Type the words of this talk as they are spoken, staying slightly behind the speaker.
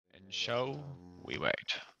So we wait.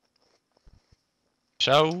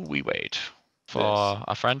 So we wait for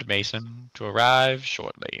our friend Mason to arrive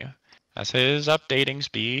shortly, as his updating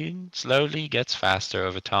speed slowly gets faster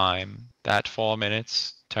over time. That 4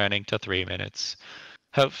 minutes turning to 3 minutes,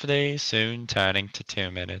 hopefully soon turning to 2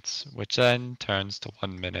 minutes, which then turns to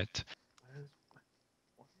 1 minute.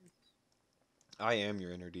 I am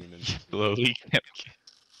your inner demon. Slowly.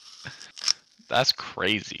 That's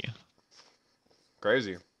crazy.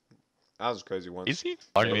 Crazy. That was crazy once. Easy?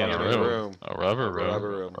 Locked me in a room. A rubber room. Rubber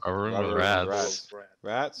room. A room Rubber with room. rats.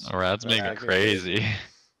 Rats? Rats make it crazy.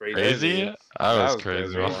 Crazy. Crazy? That was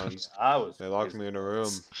crazy crazy. once. I was. They locked me in a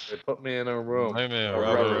room. They put me in a room. A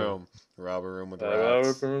Rubber room. Rubber room with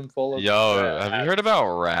rats. Rubber room full of Yo, rats. have you heard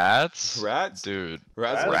about rats? Rats? Dude,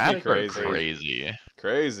 Rats rats make are me crazy. crazy.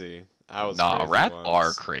 Crazy. I was Nah, crazy rats once.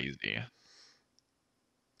 are crazy.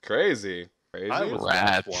 Crazy. Crazy? I was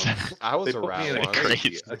Rats. once. I was They a put me rat in once.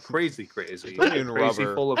 a crazy. Put me in Crazy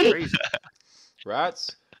rubber. full of crazy.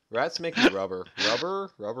 Rats? Rats make me rubber.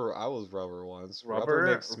 Rubber? I was rubber once. Rubber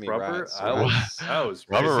makes me rats. I was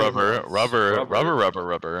Rubber, crazy rubber, once. rubber, rubber, rubber,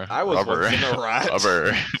 rubber. I was rubber. once in a rat.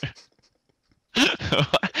 Rubber.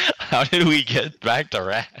 How did we get back to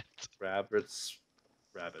rats? Rabbits.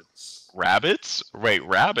 Rabbits? Wait,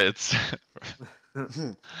 rabbits?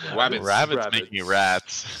 Rabbits make me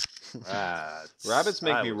rats. Rabbits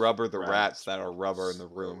make me rubber the rats that are rubber in the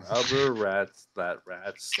room. Rubber rats that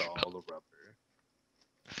rats all the rubber.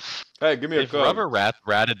 Hey, give me a If code. rubber rat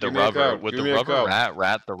ratted the Give me a rubber, code. would Give the me a rubber code.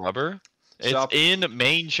 rat the rubber? Stop. It's in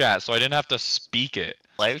main chat, so I didn't have to speak it.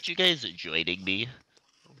 Why aren't you guys joining me?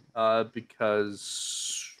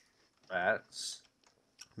 Because rats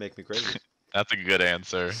Make me crazy. That's a good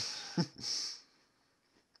answer. It's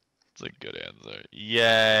a good answer.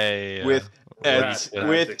 Yay! With a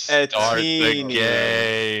Start the teeny.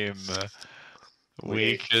 game.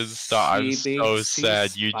 We With can start. I'm so CBC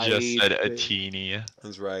sad you just said a spider. teeny.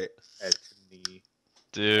 That's right. Etany.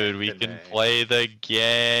 Dude, we can Matinee. play the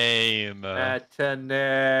game.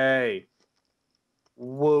 Matinee.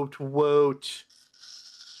 Woot woot.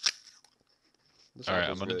 This Alright,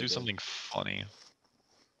 I'm apple's gonna really do good. something funny.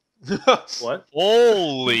 What?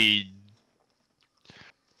 Holy!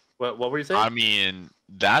 What were you saying? I mean,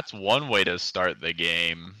 that's one way to start the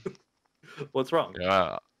game. What's wrong?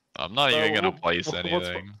 Yeah, I'm not even gonna place what's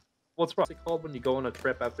anything. What's wrong? What's it called when you go on a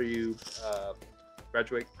trip after you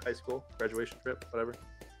graduate high school? Graduation trip, whatever.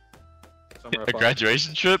 Summer of A fun.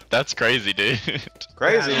 graduation trip? That's crazy, dude.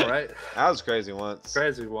 Crazy. Yeah, I know, right? That was crazy once.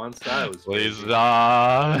 Crazy once. That was Please, crazy.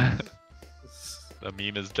 the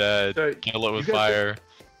meme is dead. So, Kill it with you guys fire.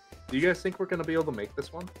 Do you guys think we're gonna be able to make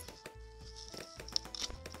this one?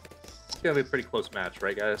 It's gonna be a pretty close match,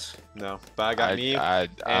 right, guys? No, but I got me I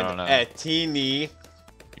don't and know. a teeny. You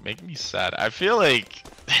make me sad. I feel like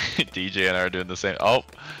DJ and I are doing the same. Oh,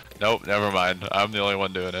 nope, never mind. I'm the only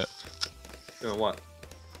one doing it. Doing what?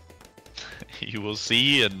 You will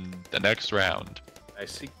see in the next round. I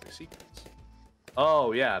see the secrets.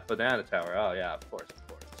 Oh yeah, banana tower. Oh yeah, of course.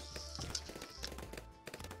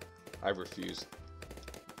 I refuse.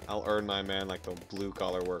 I'll earn my man like the blue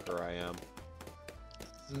collar worker I am.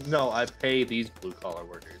 No, I pay these blue collar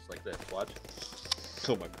workers like this. Watch.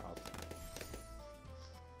 Oh my god.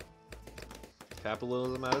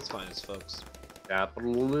 Capitalism at its finest, folks.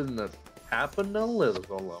 Capitalism. No.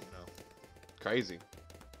 Crazy.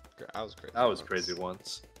 I was crazy. That was once. crazy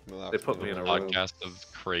once. No, that They was put me in a room. Podcast of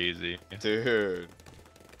crazy. Dude.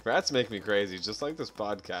 Rats make me crazy, just like this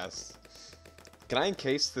podcast. Can I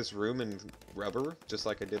encase this room in rubber, just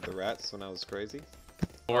like I did the rats when I was crazy?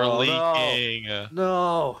 We're Oh, no. leaking.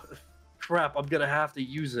 No. Crap, I'm gonna have to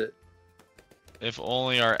use it. If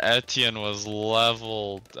only our Etienne was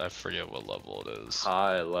leveled. I forget what level it is.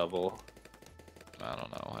 High level. I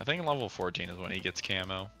don't know. I think level 14 is when he gets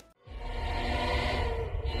camo.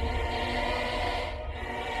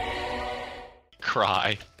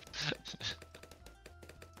 Cry.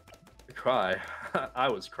 Cry. I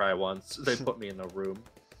was cry once. They put me in a room.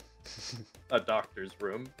 A doctor's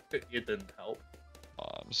room. It didn't help. Oh,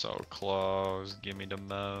 I'm so close. Give me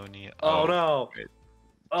pneumonia. Oh, no. wait.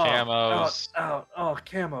 Oh, Camos. Oh,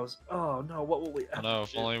 camos. Oh no, what will we Oh have no, to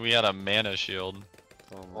if do? only we had a mana shield.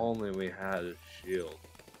 Oh, Only we had a shield.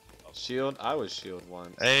 Shield? I was shield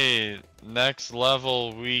once. Hey, next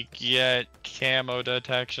level we get camo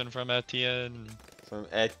detection from Etienne. From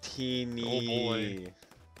a teeny. Oh, boy.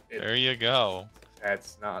 There you go.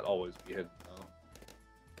 That's not always be hidden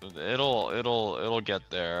though. It'll get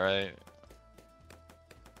there, right?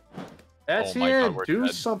 That's Oh my God, it. we're Do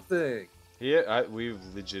dead. something. Yeah, we've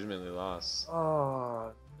legitimately lost.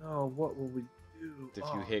 Oh no, what will we do? If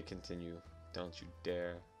you hit continue, don't you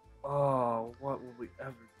dare. Oh, what will we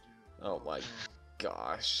ever do? Oh my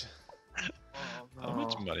gosh. Oh, How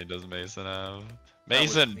much no. money does Mason have? That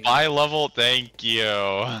was Mason, me. buy level, thank you.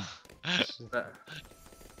 That-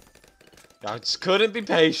 I just couldn't be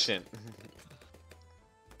patient.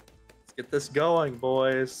 Let's get this going,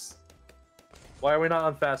 boys. Why are we not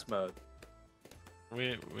on fast mode?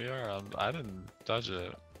 we are on. I didn't touch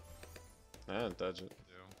it. I didn't touch it.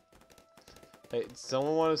 Hey,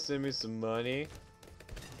 someone want to send me some money?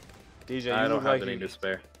 DJ, I you don't look have like any to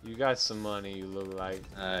spare. you got some money. You look like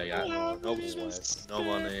I got request. no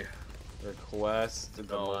money. Request the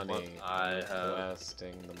No money. I have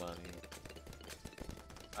Requesting the money.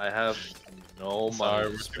 no Sorry, money we're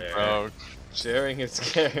to too spare. broke. Sharing is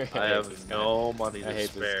caring. I have no money I to hate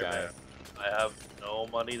spare, this guy. man. I have no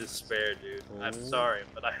money to spare, dude. I'm Oh sorry,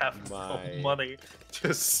 but I have my no money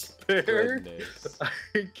to spare. Goodness.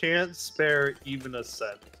 I can't spare even a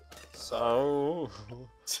cent. So Oh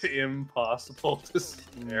it's impossible to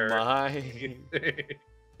spare. my. anything.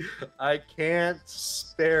 I can't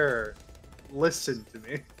spare. Listen to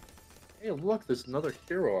me. Hey, look, there's another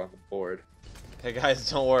hero on the board. Hey guys,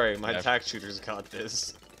 don't worry. My Yeah. tack shooters got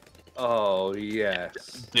this. Oh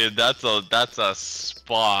yes. Dude, that's a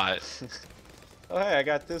spot. Oh hey, I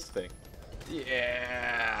got this thing.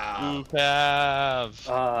 Yeah. Ooh, Pav.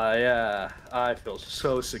 Ah, yeah. I feel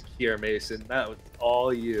so secure, Mason. That was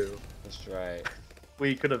all you. That's right.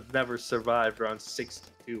 We could have never survived round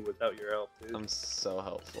 62 without your help, dude. I'm so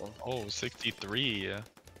helpful. Oh, 63.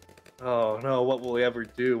 Oh no, what will we ever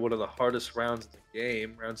do? One of the hardest rounds in the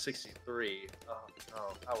game, round 63. Oh no,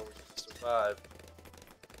 how are we gonna survive?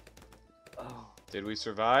 Oh, Did we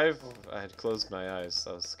survive? I had closed my eyes.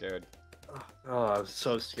 I was scared. oh, I was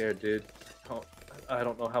so scared, dude. I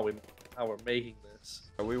don't know how we're making this.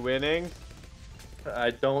 Are we winning?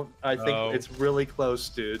 I No. think it's really close,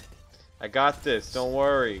 dude. I got this. Don't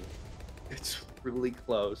worry. It's really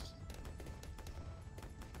close.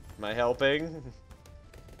 Am I helping?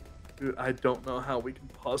 Dude, I don't know how we can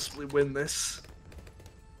possibly win this.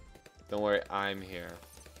 Don't worry. I'm here.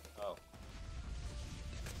 Oh.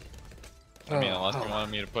 I mean, unless you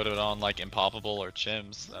wanted me to put it on like Impoppable or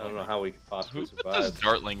Chimps. I don't know how we can possibly Who put this survive.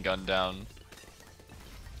 Dartling gun down?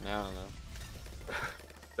 I don't know.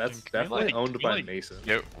 That's Can you, definitely like- owned can you, by like, Mason.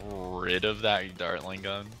 Get rid of that Dartling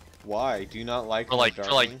gun Why? Do you not like for my like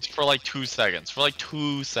dartling? for like 2 seconds. For like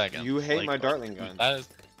 2 seconds. You hate Like, my dartling gun. That is.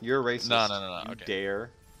 You're racist. No, You okay. dare.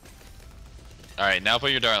 All right, now put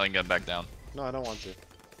your Dartling gun back down. No, I don't want to.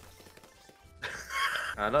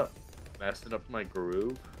 Kinda messing up my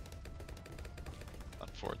groove.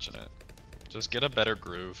 Unfortunate. Just get a better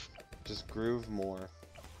groove. Just groove more.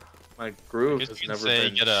 My groove guess has you can never say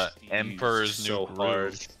been get a squeezed Emperor's New so hard.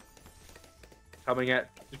 Groove.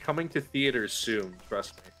 Coming to theaters soon.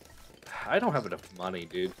 Trust me. I don't have enough money,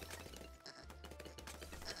 dude.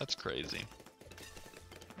 That's crazy.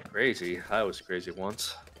 Crazy. I was crazy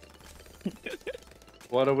once.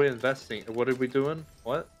 What are we investing? What are we doing?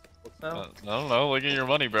 What? What's that? I don't know. Look at your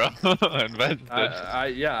money, bro.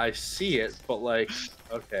 Invested. Yeah, I see it, but like,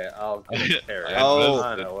 okay, I'll compare it. Oh.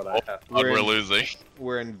 I know what I have. But we're in- losing.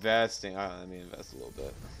 We're investing. Let me invest a little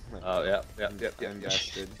bit. Oh yeah, yeah, I'm yeah, yeah.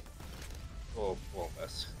 invested. Well,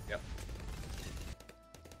 that's yep.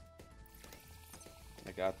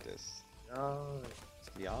 I got this.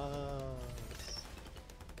 Yes.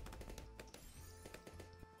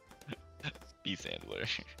 Beast Handler.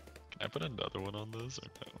 Can I put another one on this or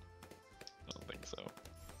no? I don't think so.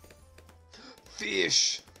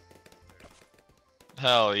 Fish.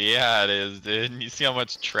 Hell yeah, it is, dude. You see how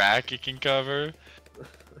much track it can cover?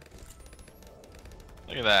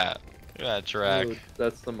 Look at that. Look at that track. Dude,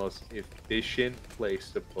 that's the most efficient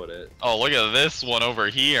place to put it. Oh, look at this one over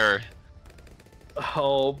here.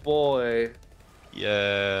 Oh boy.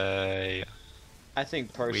 Yay. I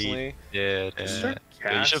think personally, Did I it. start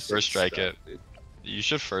Yeah, you should casting first strike stuff, it. dude. You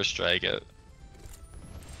should first strike it.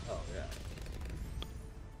 Oh yeah.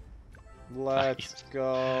 let's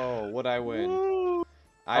go. What'd I win? Woo.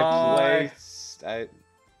 I placed.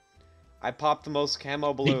 I popped the most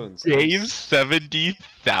camo balloons. Gave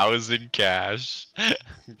 70,000 cash.